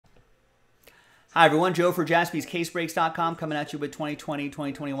Hi, everyone. Joe for JaspysCaseBreaks.com coming at you with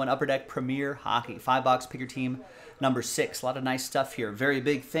 2020-2021 Upper Deck Premier Hockey. 5-box, pick your team, number 6. A lot of nice stuff here. Very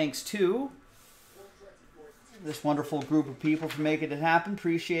big thanks to this wonderful group of people for making it happen.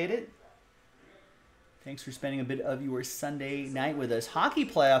 Appreciate it. Thanks for spending a bit of your Sunday night with us. Hockey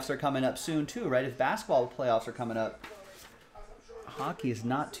playoffs are coming up soon, too, right? If basketball playoffs are coming up, hockey is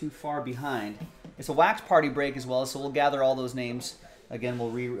not too far behind. It's a wax party break as well, so we'll gather all those names. Again,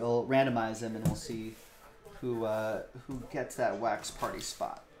 we'll randomize them, and we'll see who gets that wax party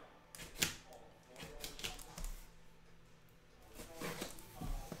spot.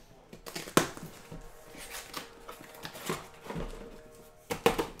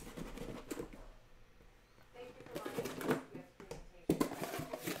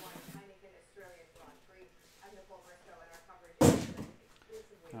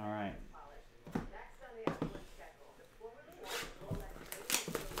 All right.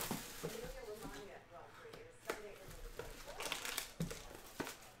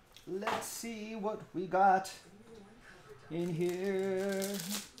 Let's see what we got in here.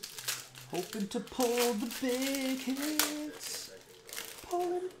 Hoping to pull the big hits.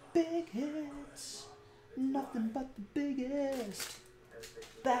 Pulling big hits. Nothing but the biggest.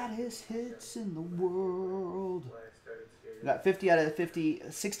 Baddest hits in the world. We got 50 out of 50,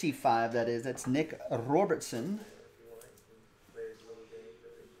 65 that is. That's Nick Robertson.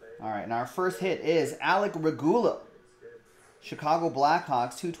 All right, and our first hit is Alec Regula. Chicago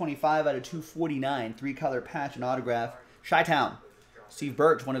Blackhawks, 225 out of 249. 3-color patch and autograph. Chi-Town. Steve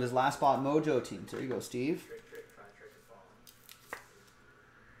Birch, one of his last spot mojo teams. There you go, Steve.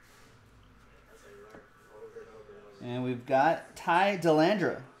 And we've got Ty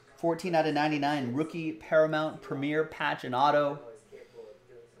Dellandra. 14 out of 99. Rookie Paramount Premier patch and auto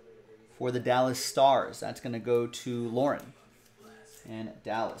for the Dallas Stars. That's going to go to Lauren and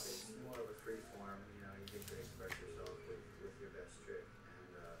Dallas.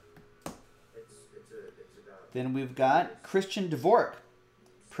 Then we've got Christian Dvorak,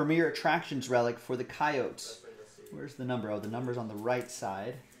 Premier Attractions Relic for the Coyotes. Where's the number? Oh, the number's on the right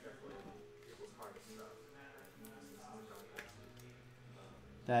side.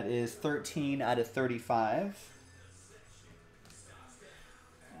 That is 13 out of 35.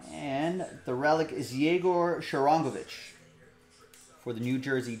 And the relic is Yegor Sharangovich for the New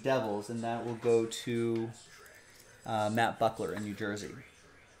Jersey Devils, and that will go to Matt Buckler in New Jersey.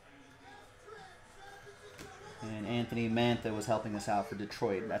 And Anthony Mantha was helping us out for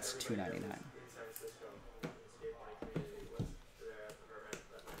Detroit. That's $2.99.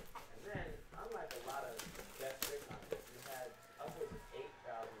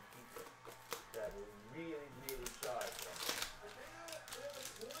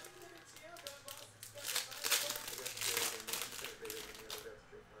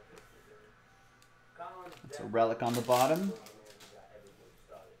 It's a relic on the bottom.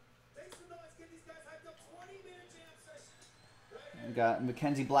 We got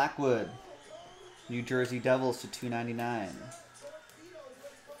Mackenzie Blackwood, New Jersey Devils to $2.99.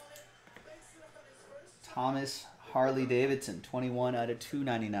 Thomas Harley Davidson, 21 out of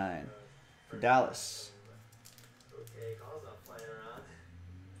 299 for Dallas.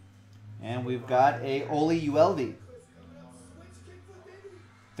 And we've got a Oli Uelvi,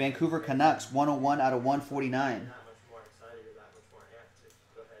 Vancouver Canucks, 101 out of 149.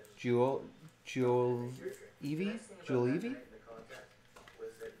 Joel Evie?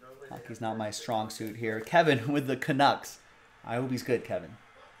 Hockey's not my strong suit here. Kevin with the Canucks. I hope he's good, Kevin.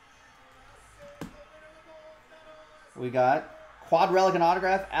 We got quad relic and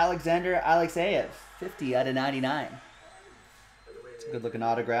autograph, Alexander Alexeyev, 50 out of 99. It's a good looking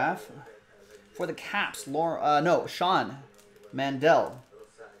autograph. For the Caps, Sean Mandel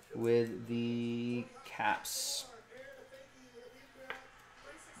with the Caps.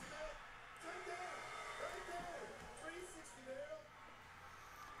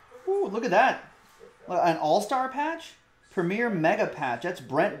 Ooh, look at that. An all-star patch? Premier Mega Patch. That's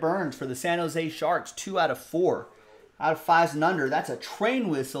Brent Burns for the San Jose Sharks. 2 out of 4. Out of 5s and under. That's a train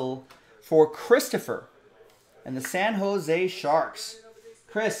whistle for Christopher and the San Jose Sharks.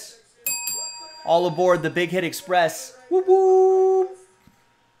 Chris, all aboard the Big Hit Express. Whoop, whoop.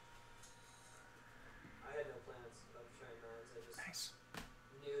 Nice.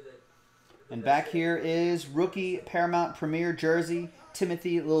 And back here is rookie Paramount Premier jersey,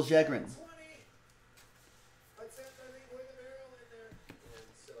 Timothy Liljegren.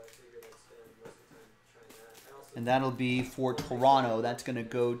 And that'll be for Toronto. That's going to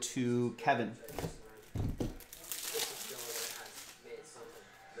go to Kevin.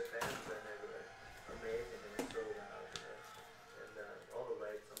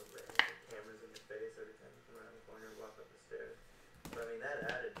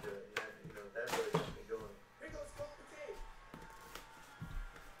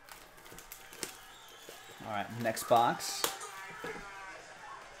 Next box.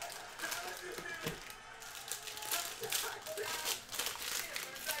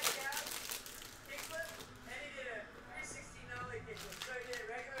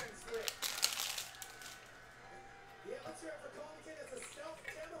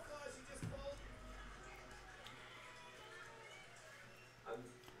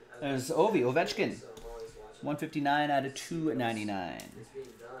 There's Ovechkin. 159 out of 299.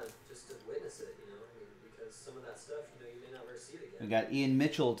 We got Ian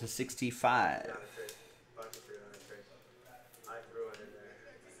Mitchell to 65.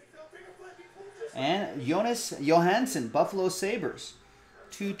 And Jonas Johansson, Buffalo Sabres.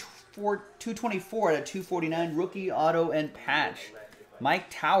 224 out of 249. Rookie, auto, and patch. Mike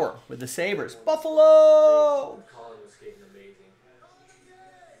Tower with the Sabres. Buffalo!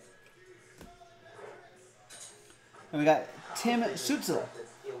 And we got Tim Stützle,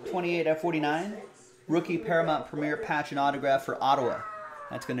 28 out of 49. Rookie Paramount Premier patch and autograph for Ottawa.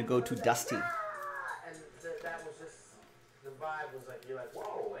 That's going to go to Dusty. And that was just, the vibe was like, you're like,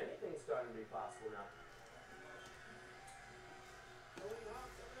 whoa, anything's starting to be possible now.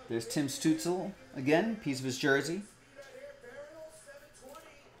 There's Tim Stützle again, piece of his jersey.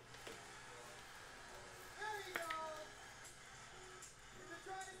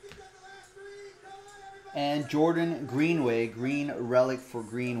 And Jordan Greenway, green relic for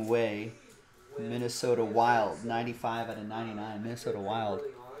Greenway, Minnesota Wild, 95 out of 99. Minnesota Wild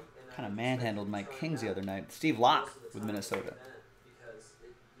kind of manhandled my Kings the other night. Steve Locke with Minnesota.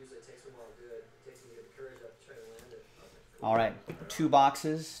 All right, 2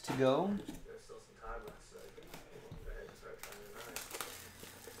 boxes to go.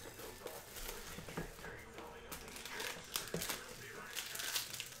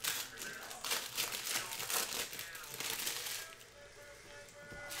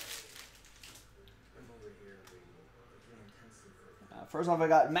 First off, I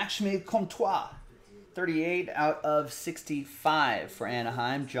got Maxime Comtois, 38 out of 65 for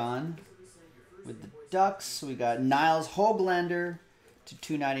Anaheim. John with the Ducks. We got Niles Hoglander to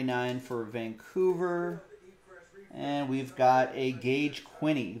 299 for Vancouver. And we've got a Gage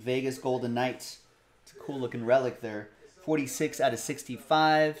Quinney, Vegas Golden Knights. It's a cool looking relic there. 46 out of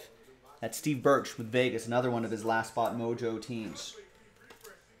 65. That's Steve Birch with Vegas, another one of his last spot mojo teams.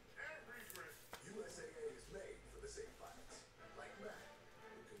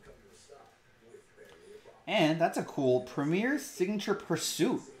 And that's a cool Premier Signature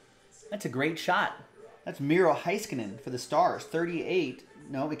Pursuit. That's a great shot. That's Miro Heiskanen for the Stars. 38.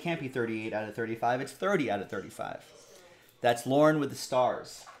 No, it can't be 38 out of 35. It's 30 out of 35. That's Lauren with the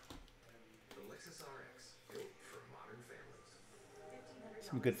Stars.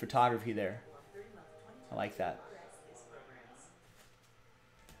 Some good photography there. I like that.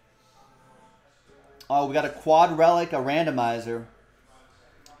 Oh, we got a quad relic, a randomizer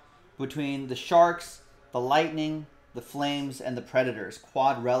between the Sharks, the Lightning, the Flames, and the Predators.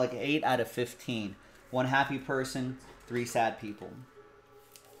 Quad relic, 8 out of 15. 1 happy person, 3 sad people.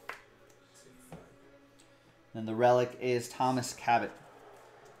 And the relic is Thomas Cabot.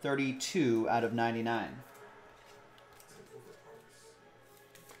 32 out of 99.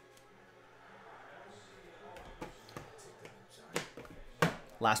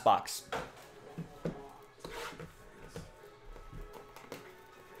 Last box.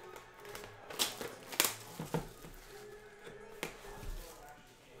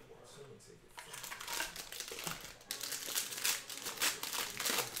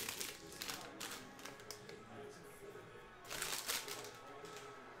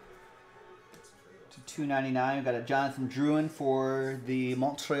 $2.99. We've got a Jonathan Drouin for the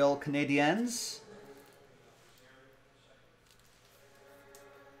Montreal Canadiens.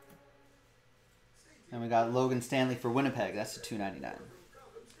 And we got Logan Stanley for Winnipeg. That's the $2.99.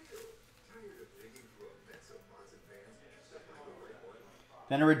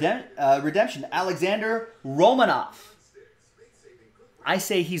 Then a redemption. Alexander Romanov. I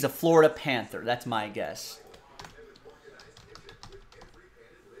say he's a Florida Panther. That's my guess.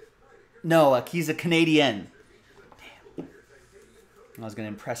 No, he's a Canadian. Damn. I was going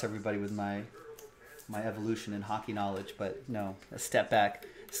to impress everybody with my evolution in hockey knowledge, but no, a step back.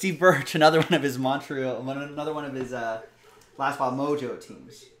 Steve Birch, another one of his last spot mojo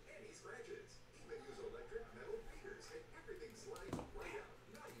teams.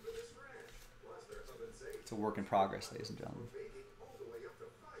 It's a work in progress, ladies and gentlemen.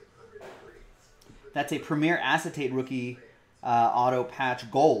 That's a Premier Acetate rookie auto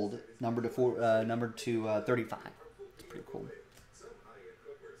patch gold, number to 35. It's pretty cool.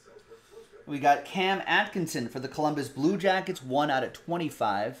 We got Cam Atkinson for the Columbus Blue Jackets, 1 out of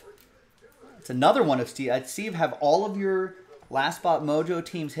 25. It's another one of Steve. Steve, have all of your last spot mojo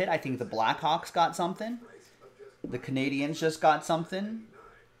teams hit? I think the Blackhawks got something. The Canadians just got something.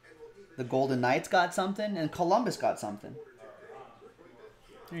 The Golden Knights got something. And Columbus got something.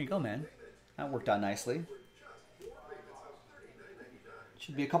 There you go, man. That worked out nicely.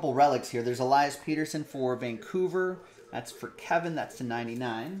 Should be a couple relics here. There's Elias Peterson for Vancouver. That's for Kevin. That's to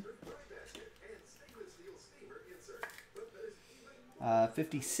 99.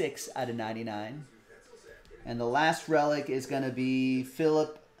 56 out of 99. And the last relic is going to be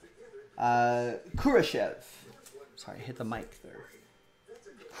Philip Kurashev. Sorry, hit the mic there.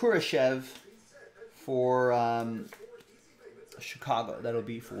 Kurashev for Chicago. That'll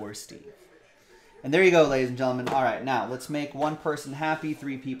be for Steve. And there you go, ladies and gentlemen. All right, now let's make one person happy,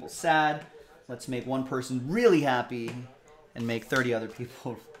 3 people sad. Let's make one person really happy and make 30 other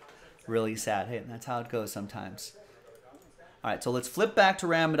people really sad. Hey, that's how it goes sometimes. All right, so let's flip back to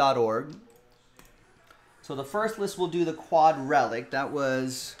Random.org. So the first list will do the quad relic. That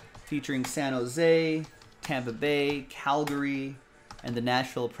was featuring San Jose, Tampa Bay, Calgary, and the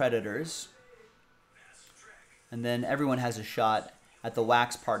Nashville Predators. And then everyone has a shot at the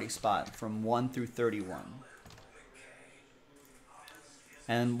wax party spot from 1 through 31.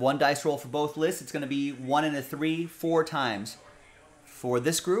 And one dice roll for both lists. It's going to be 1 and a 3, 4 times for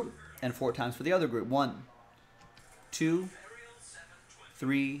this group and 4 times for the other group. 1, 2,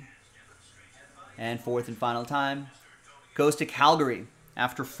 3, and 4th and final time goes to Calgary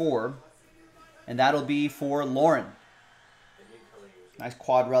after 4, and that'll be for Lauren. Nice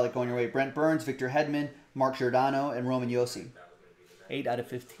quad relic going your way. Brent Burns, Victor Hedman, Mark Giordano, and Roman Josi. 8 out of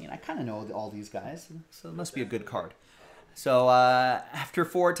 15. I kind of know all these guys, so it must be a good card. So after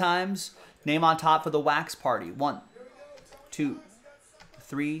 4 times, name on top for the wax party. 1, 2,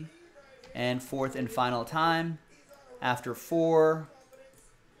 3, and 4th and final time. After 4,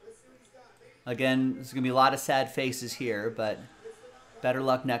 again, there's going to be a lot of sad faces here, but better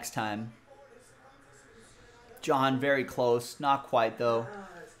luck next time. John, very close. Not quite, though.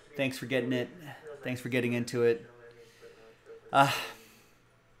 Thanks for getting it. Thanks for getting into it.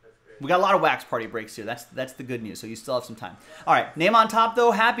 We got a lot of wax party breaks here. That's the good news, so you still have some time. All right, name on top,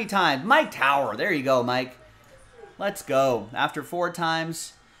 though. Happy time. Mike Tower. There you go, Mike. Let's go. After 4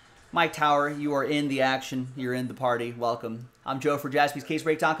 times, Mike Tower, you are in the action. You're in the party. Welcome. I'm Joe for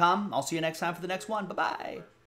JaspysCaseBreak.com. I'll see you next time for the next one. Bye-bye.